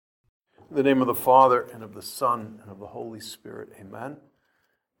In the name of the Father, and of the Son, and of the Holy Spirit, amen.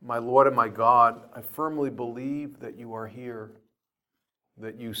 My Lord and my God, I firmly believe that you are here,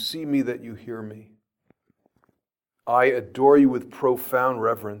 that you see me, that you hear me. I adore you with profound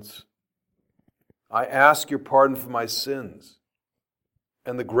reverence. I ask your pardon for my sins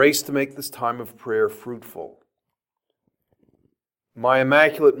and the grace to make this time of prayer fruitful. My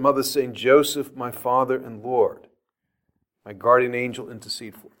Immaculate Mother, Saint Joseph, my Father and Lord, my guardian angel,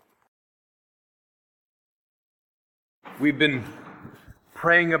 intercede for me. We've been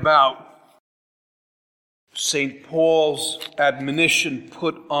praying about St. Paul's admonition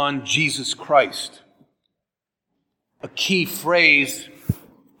put on Jesus Christ, a key phrase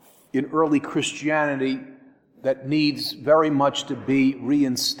in early Christianity that needs very much to be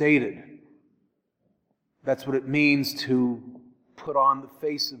reinstated. That's what it means to put on the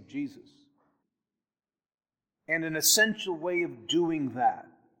face of Jesus. And an essential way of doing that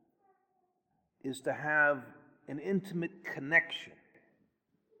is to have an intimate connection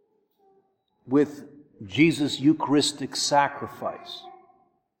with Jesus' Eucharistic sacrifice.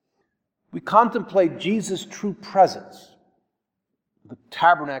 We contemplate Jesus' true presence. The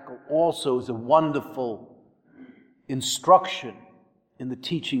tabernacle also is a wonderful instruction in the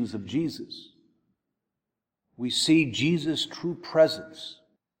teachings of Jesus. We see Jesus' true presence.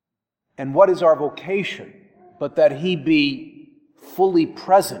 And what is our vocation? But that he be fully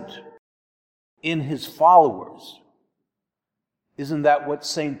present in his followers. Isn't that what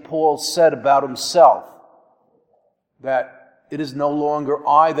St. Paul said about himself? That it is no longer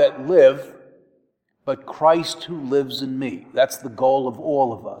I that live, but Christ who lives in me. That's the goal of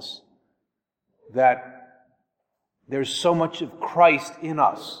all of us. That there's so much of Christ in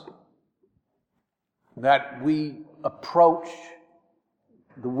us that we approach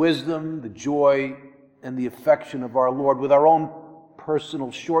the wisdom, the joy, and the affection of our Lord with our own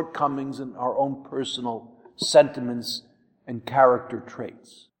personal shortcomings and our own personal sentiments and character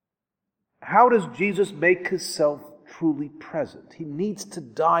traits. How does Jesus make himself truly present? He needs to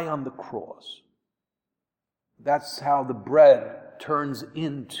die on the cross. That's how the bread turns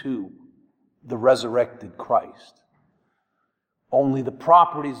into the resurrected Christ. Only the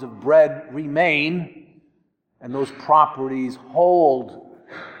properties of bread remain, and those properties hold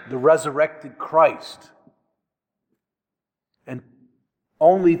the resurrected Christ. And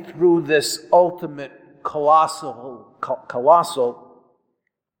only through this ultimate colossal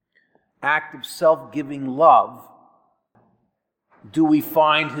act of self-giving love do we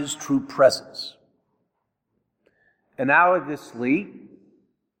find his true presence. Analogously,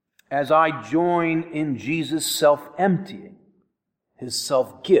 as I join in Jesus' self-emptying, his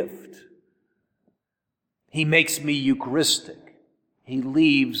self-gift, he makes me Eucharistic. He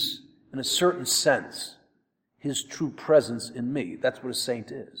leaves, in a certain sense, his true presence in me. That's what a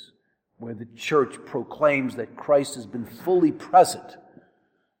saint is, where the church proclaims that Christ has been fully present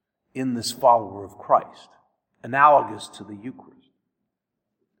in this follower of Christ, analogous to the Eucharist.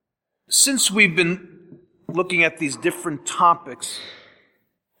 Since we've been looking at these different topics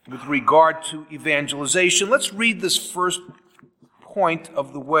with regard to evangelization, let's read this first point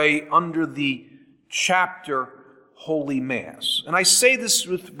of the way under the chapter Holy Mass. And I say this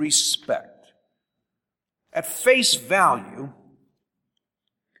with respect. At face value,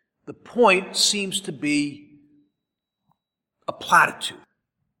 the point seems to be a platitude,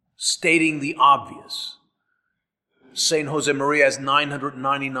 stating the obvious. St. Josemaria has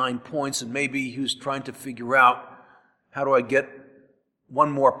 999 points, and maybe he was trying to figure out, how do I get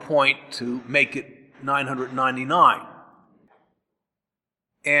one more point to make it 999?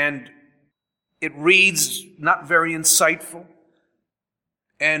 And it reads not very insightful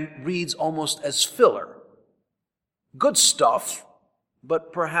and reads almost as filler. Good stuff,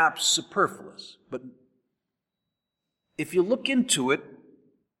 but perhaps superfluous. But if you look into it,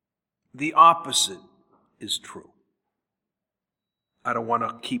 the opposite is true. I don't want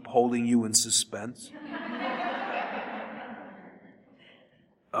to keep holding you in suspense.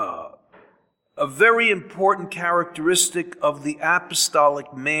 A very important characteristic of the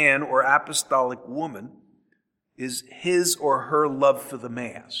apostolic man or apostolic woman is his or her love for the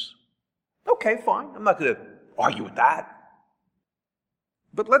Mass. Okay, fine. I'm not going to argue with that.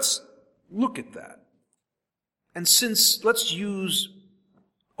 But let's look at that. And let's use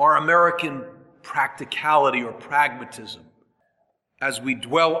our American practicality or pragmatism as we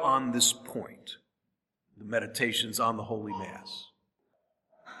dwell on this point, the meditations on the Holy Mass.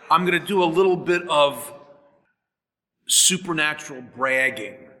 I'm going to do a little bit of supernatural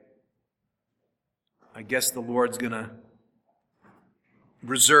bragging. I guess the Lord's going to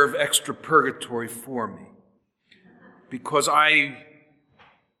reserve extra purgatory for me, because I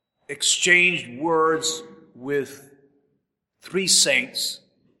exchanged words with 3 saints,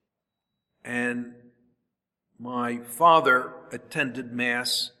 and my father attended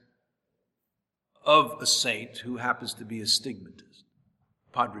Mass of a saint who happens to be a stigmatist,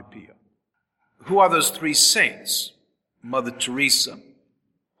 Padre Pio. Who are those 3 saints? Mother Teresa,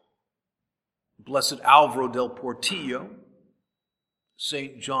 Blessed Alvaro del Portillo,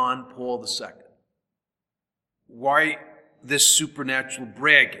 St. John Paul II. Why this supernatural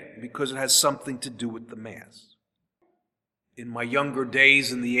bragging? Because it has something to do with the Mass. In my younger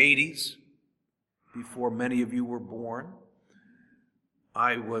days in the 80s, before many of you were born,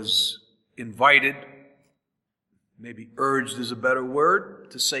 I was invited, maybe urged is a better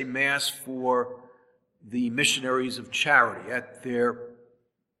word, to say Mass for the Missionaries of Charity at their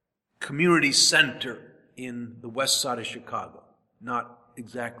community center in the west side of Chicago. Not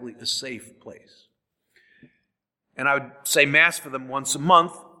exactly a safe place. And I would say Mass for them once a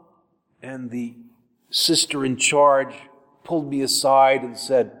month, and the sister in charge pulled me aside and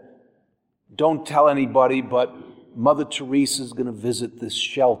said, "Don't tell anybody, but Mother Teresa's going to visit this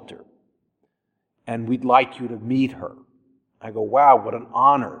shelter, and we'd like you to meet her." I go, "Wow, what an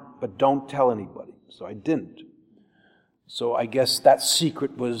honor, but don't tell anybody." So I didn't. So I guess that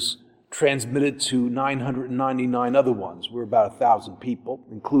secret was transmitted to 999 other ones. We're about 1,000 people,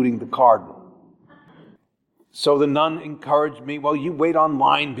 including the cardinal. So the nun encouraged me, "Well, you wait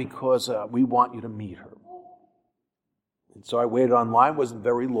online because we want you to meet her." And so I waited online, wasn't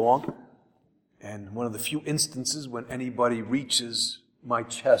very long, and one of the few instances when anybody reaches my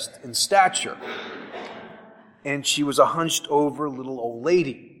chest in stature. And she was a hunched over little old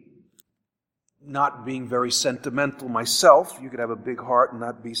lady. Not being very sentimental myself, you could have a big heart and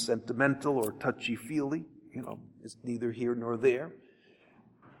not be sentimental or touchy-feely, it's neither here nor there.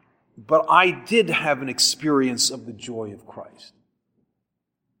 But I did have an experience of the joy of Christ.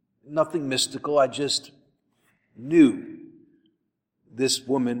 Nothing mystical, I just knew this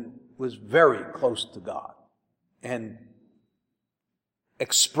woman was very close to God and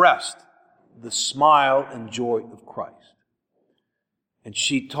expressed the smile and joy of Christ. And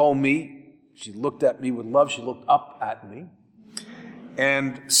she told me, she looked at me with love, she looked up at me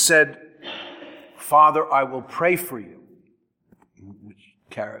and said, "Father, I will pray for you," which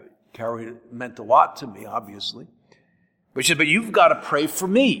meant a lot to me, obviously. But she said, "But you've got to pray for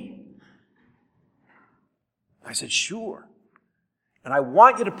me." I said, "Sure. And I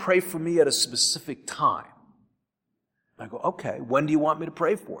want you to pray for me at a specific time." I go, "Okay, when do you want me to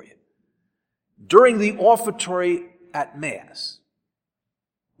pray for you?" "During the offertory at Mass.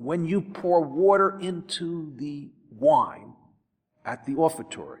 When you pour water into the wine at the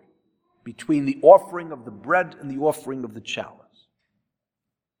offertory, between the offering of the bread and the offering of the chalice."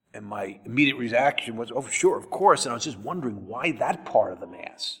 And my immediate reaction was, "Oh, sure, of course." And I was just wondering, why that part of the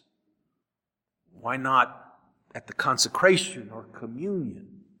Mass? Why not at the consecration or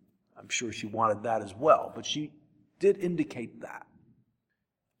communion? I'm sure she wanted that as well, but she did indicate that.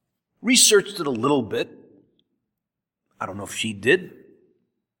 Researched it a little bit. I don't know if she did.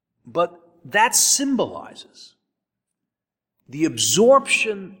 But that symbolizes the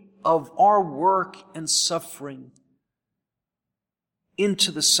absorption of our work and suffering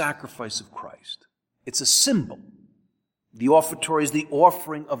into the sacrifice of Christ. It's a symbol. The offertory is the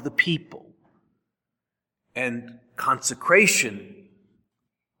offering of the people. And consecration,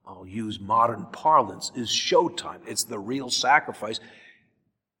 I'll use modern parlance, is showtime. It's the real sacrifice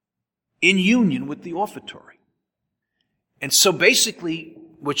in union with the offertory. And so basically,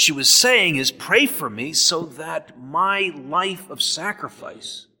 what she was saying is, pray for me so that my life of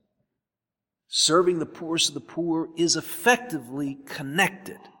sacrifice, serving the poorest of the poor, is effectively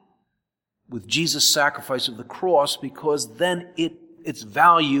connected with Jesus' sacrifice of the cross, because then its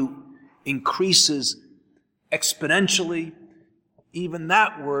value increases exponentially. Even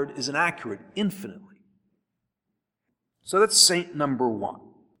that word is inaccurate, infinitely. So that's saint number 1.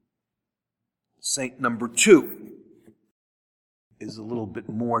 Saint number 2 is a little bit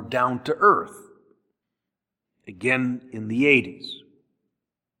more down to earth. Again, in the 80s.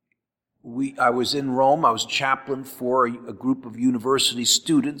 I was in Rome. I was chaplain for a group of university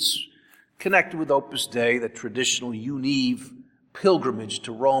students connected with Opus Dei, the traditional Unive pilgrimage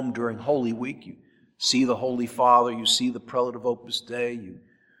to Rome during Holy Week. You see the Holy Father, you see the prelate of Opus Dei, you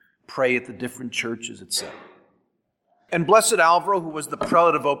pray at the different churches, etc. And Blessed Alvaro, who was the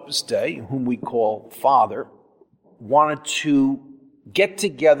prelate of Opus Dei, whom we call Father, wanted to get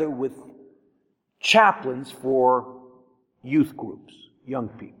together with chaplains for youth groups, young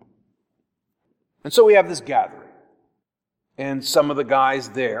people. And so we have this gathering. And some of the guys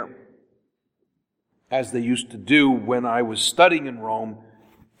there, as they used to do when I was studying in Rome,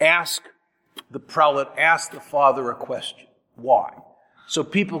 the prelate asked the father a question. Why? So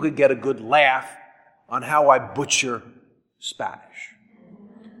people could get a good laugh on how I butcher Spanish.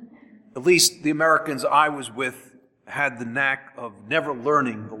 At least the Americans I was with had the knack of never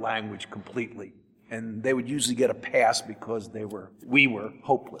learning the language completely. And they would usually get a pass because we were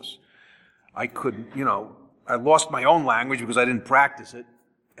hopeless. I couldn't, I lost my own language because I didn't practice it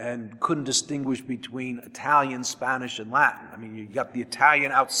and couldn't distinguish between Italian, Spanish, and Latin. I mean, you got the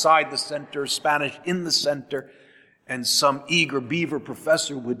Italian outside the center, Spanish in the center, and some eager beaver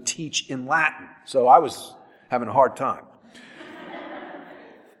professor would teach in Latin. So I was having a hard time.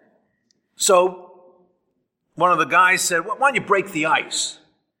 So one of the guys said, "Well, why don't you break the ice?"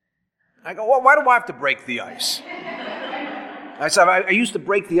 I go, "Well, why do I have to break the ice?" I said, I used to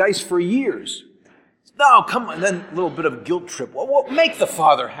break the ice for years. No, come on. And then a little bit of a guilt trip. Well, make the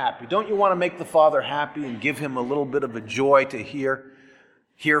Father happy. Don't you want to make the Father happy and give him a little bit of a joy to hear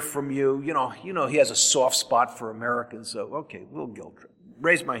from you? You know, he has a soft spot for Americans, so okay, a little guilt trip.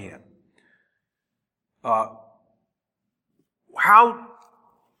 Raise my hand. How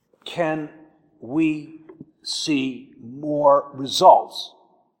can we see more results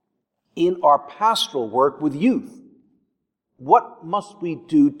in our pastoral work with youth? What must we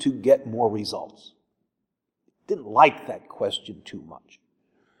do to get more results? Didn't like that question too much.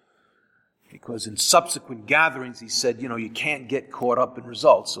 Because in subsequent gatherings he said, you can't get caught up in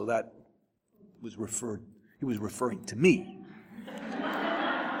results. So that was he was referring to me.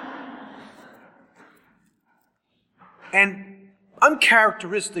 And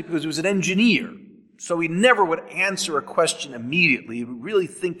uncharacteristic because he was an engineer. So he never would answer a question immediately. He would really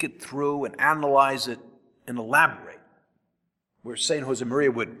think it through and analyze it and elaborate. Where St.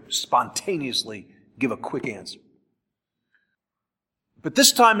 Josemaria would spontaneously give a quick answer. But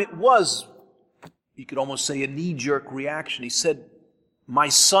this time it was, you could almost say, a knee-jerk reaction. He said, "My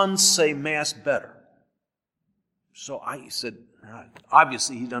sons say Mass better." So I said,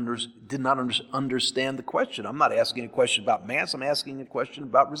 obviously he did not understand the question. I'm not asking a question about Mass, I'm asking a question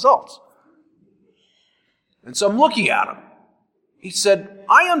about results. And so I'm looking at him. He said,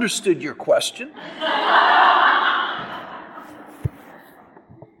 "I understood your question.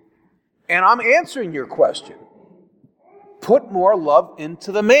 And I'm answering your question. Put more love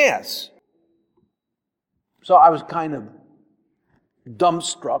into the Mass." So I was kind of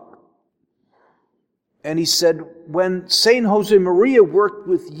dumbstruck. And he said, when St. Josemaria worked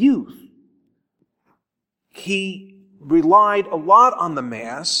with youth, he relied a lot on the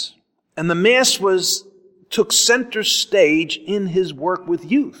Mass, and the Mass took center stage in his work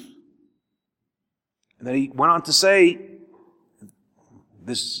with youth. And then he went on to say,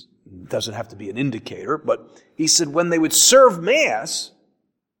 this doesn't have to be an indicator, but he said when they would serve Mass,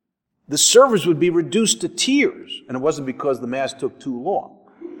 the servers would be reduced to tears, and it wasn't because the Mass took too long.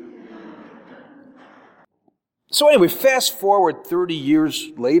 So anyway, fast forward 30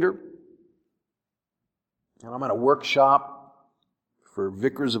 years later, and I'm at a workshop for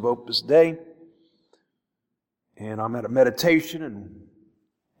Vicars of Opus Dei, and I'm at a meditation, and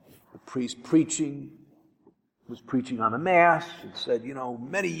the priest was preaching on the Mass and said,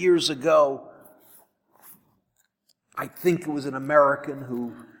 many years ago, I think it was an American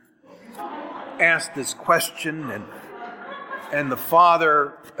who asked this question, and the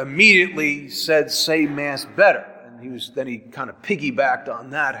father immediately said, "Say Mass better." And then he kind of piggybacked on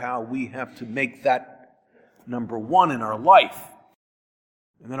that, how we have to make that number one in our life.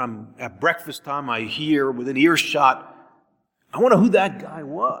 And then I'm at breakfast time, I hear within earshot, "I wonder who that guy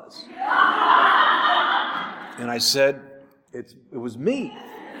was." And I said, it was me.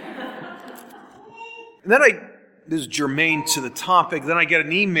 And then this is germane to the topic, then I get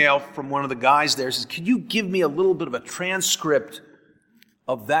an email from one of the guys there, says, "Could you give me a little bit of a transcript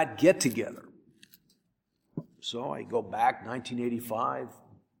of that get-together?" So I go back, 1985,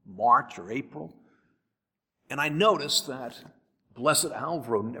 March or April, and I noticed that Blessed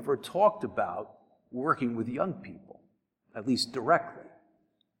Alvaro never talked about working with young people, at least directly.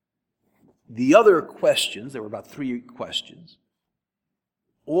 The other questions, there were about 3 questions,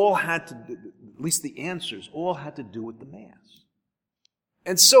 all had to do, at least the answers, all had to do with the Mass.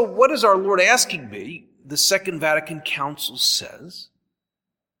 And so what is our Lord asking me? The Second Vatican Council says,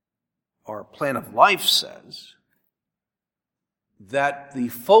 our Plan of Life says, that the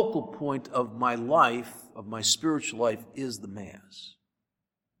focal point of my life, of my spiritual life, is the Mass.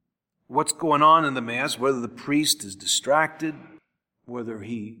 What's going on in the Mass, whether the priest is distracted, whether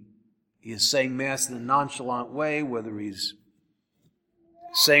he is saying Mass in a nonchalant way, whether he's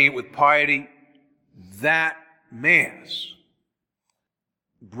saying it with piety, that Mass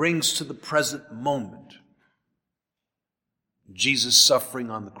brings to the present moment Jesus suffering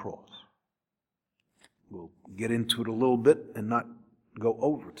on the cross. We'll get into it a little bit and not go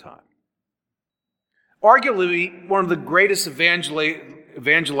over time. Arguably, one of the greatest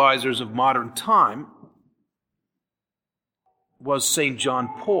evangelizers of modern time was St. John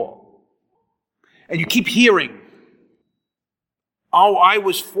Paul. And you keep hearing, oh, I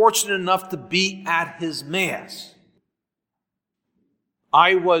was fortunate enough to be at his Mass.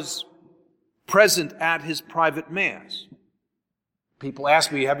 I was present at his private Mass. People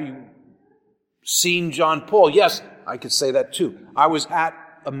ask me, have you seen John Paul? Yes, I could say that too. I was at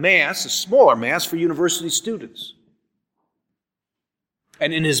a Mass, a smaller Mass for university students.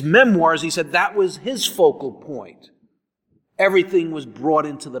 And in his memoirs, he said that was his focal point. Everything was brought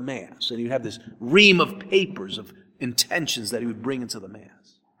into the Mass. And he'd have this ream of papers of intentions that he would bring into the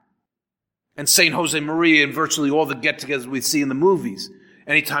Mass. And St. Jose Maria, and virtually all the get-togethers we see in the movies,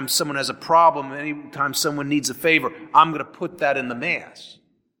 anytime someone has a problem, anytime someone needs a favor, I'm going to put that in the Mass.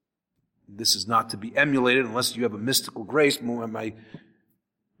 This is not to be emulated unless you have a mystical grace. My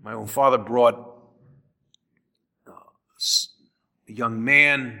own father brought a young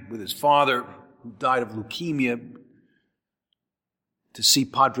man with his father who died of leukemia to see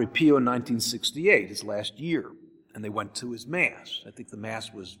Padre Pio in 1968, his last year. And they went to his Mass. I think the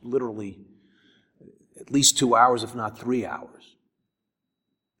Mass was literally at least 2 hours, if not 3 hours.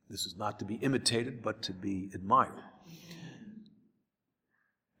 This is not to be imitated, but to be admired.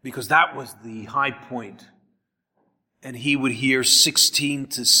 Because that was the high point. And he would hear 16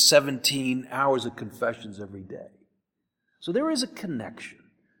 to 17 hours of confessions every day. So there is a connection.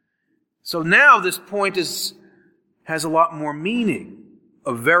 So now this point has a lot more meaning.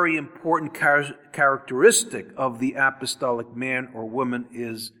 A very important characteristic of the apostolic man or woman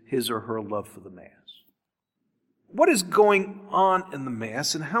is his or her love for the Mass. What is going on in the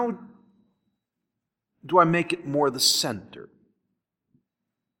Mass, and how do I make it more the center?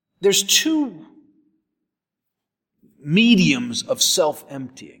 There's two mediums of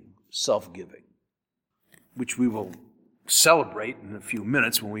self-emptying, self-giving, which we will celebrate in a few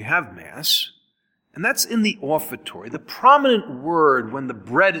minutes when we have Mass. And that's in the offertory. The prominent word when the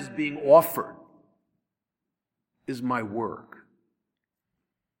bread is being offered is my work.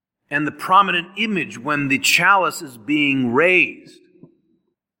 And the prominent image when the chalice is being raised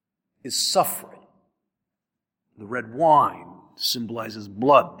is suffering. The red wine symbolizes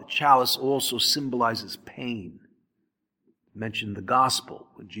blood. The chalice also symbolizes pain. Mention the gospel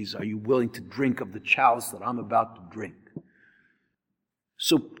when Jesus, are you willing to drink of the chalice that I'm about to drink?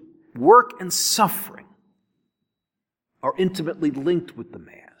 So work and suffering are intimately linked with the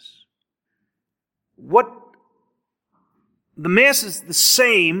Mass. The Mass is the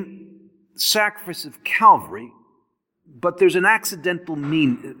same sacrifice of Calvary, but there's an accidental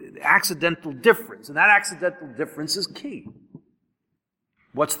difference, and that accidental difference is key.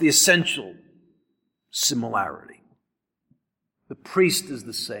 What's the essential similarity? The priest is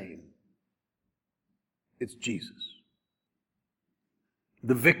the same. It's Jesus.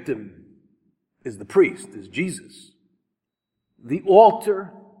 The victim is the priest, is Jesus. The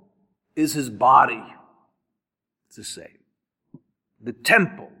altar is his body. It's the same. The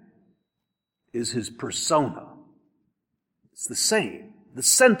temple is his persona. It's the same. The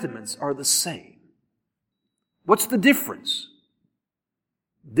sentiments are the same. What's the difference?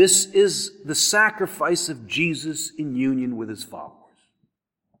 This is the sacrifice of Jesus in union with his followers,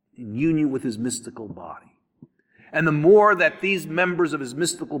 in union with his mystical body. And the more that these members of his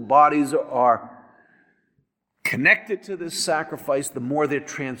mystical bodies are connected to this sacrifice, the more they're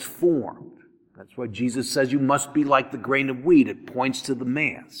transformed. That's why Jesus says you must be like the grain of wheat. It points to the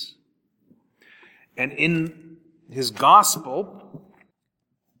Mass. And in his gospel,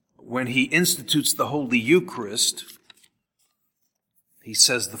 when he institutes the Holy Eucharist, he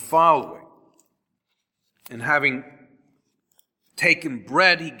says the following. And having taken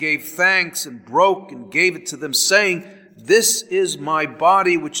bread, he gave thanks and broke and gave it to them, saying, "This is my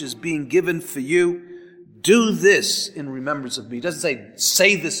body which is being given for you. Do this in remembrance of me." It doesn't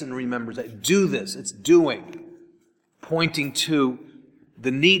say this in remembrance. Do this. It's doing. Pointing to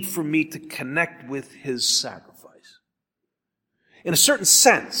the need for me to connect with his sacrifice. In a certain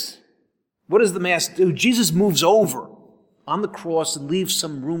sense, what does the Mass do? Jesus moves over on the cross and leaves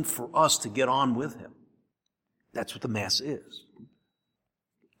some room for us to get on with him. That's what the Mass is.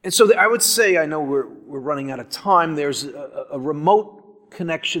 And so I would say, I know we're running out of time, there's a remote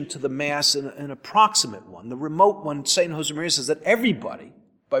connection to the Mass and an approximate one. The remote one, St. Jose Maria says that everybody,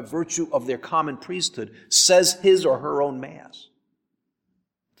 by virtue of their common priesthood, says his or her own Mass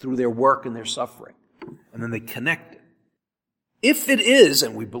through their work and their suffering. And then they connect it. If it is,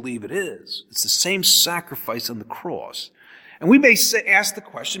 and we believe it is, it's the same sacrifice on the cross. And we may ask the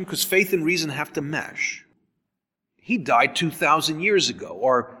question, because faith and reason have to mesh. He died 2,000 years ago.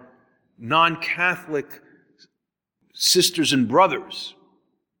 Our non-Catholic sisters and brothers,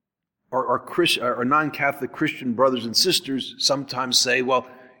 or non-Catholic Christian brothers and sisters sometimes say, well,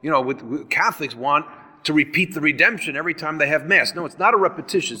 Catholics want to repeat the redemption every time they have Mass. No, it's not a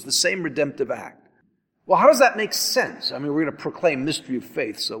repetition. It's the same redemptive act. Well, how does that make sense? I mean, we're going to proclaim mystery of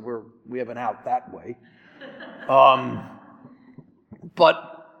faith, so we have an out that way.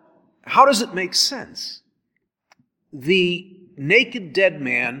 But how does it make sense? The naked dead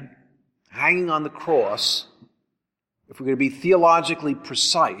man hanging on the cross, if we're going to be theologically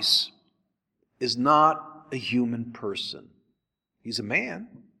precise, is not a human person. He's a man,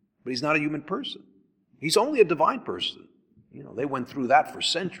 but he's not a human person. He's only a divine person. They went through that for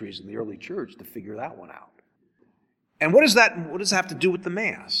centuries in the early church to figure that one out. And what does that have to do with the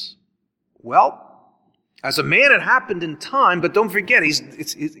Mass? Well, as a man it happened in time, but don't forget, he's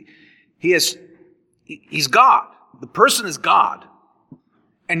God. The person is God.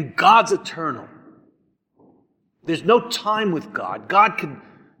 And God's eternal. There's no time with God. God can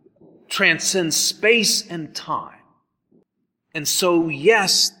transcend space and time. And so,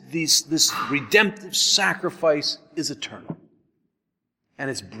 yes, this redemptive sacrifice is eternal. And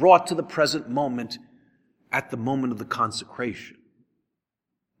it's brought to the present moment at the moment of the consecration.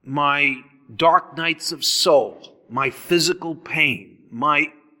 My dark nights of soul, my physical pain,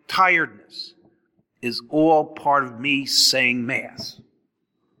 my tiredness is all part of me saying Mass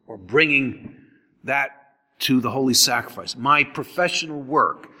or bringing that to the holy sacrifice. My professional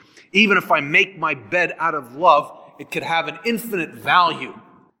work, even if I make my bed out of love, it could have an infinite value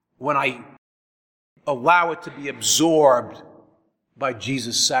when I allow it to be absorbed by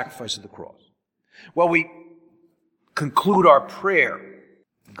Jesus' sacrifice of the cross. Well, we conclude our prayer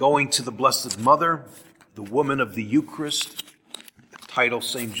going to the Blessed Mother, the woman of the Eucharist, the title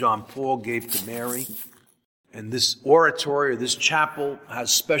St. John Paul gave to Mary. And this oratory or this chapel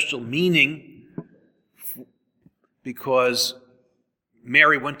has special meaning because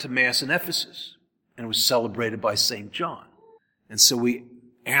Mary went to Mass in Ephesus and was celebrated by St. John. And so we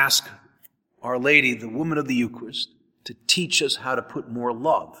ask Our Lady, the woman of the Eucharist, to teach us how to put more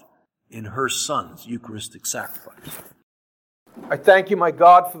love in her Son's Eucharistic sacrifice. I thank you, my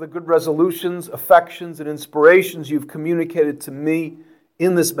God, for the good resolutions, affections, and inspirations you've communicated to me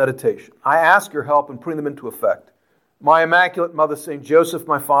in this meditation. I ask your help in putting them into effect. My Immaculate Mother, St. Joseph,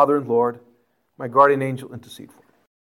 my Father and Lord, my guardian angel, intercede for me.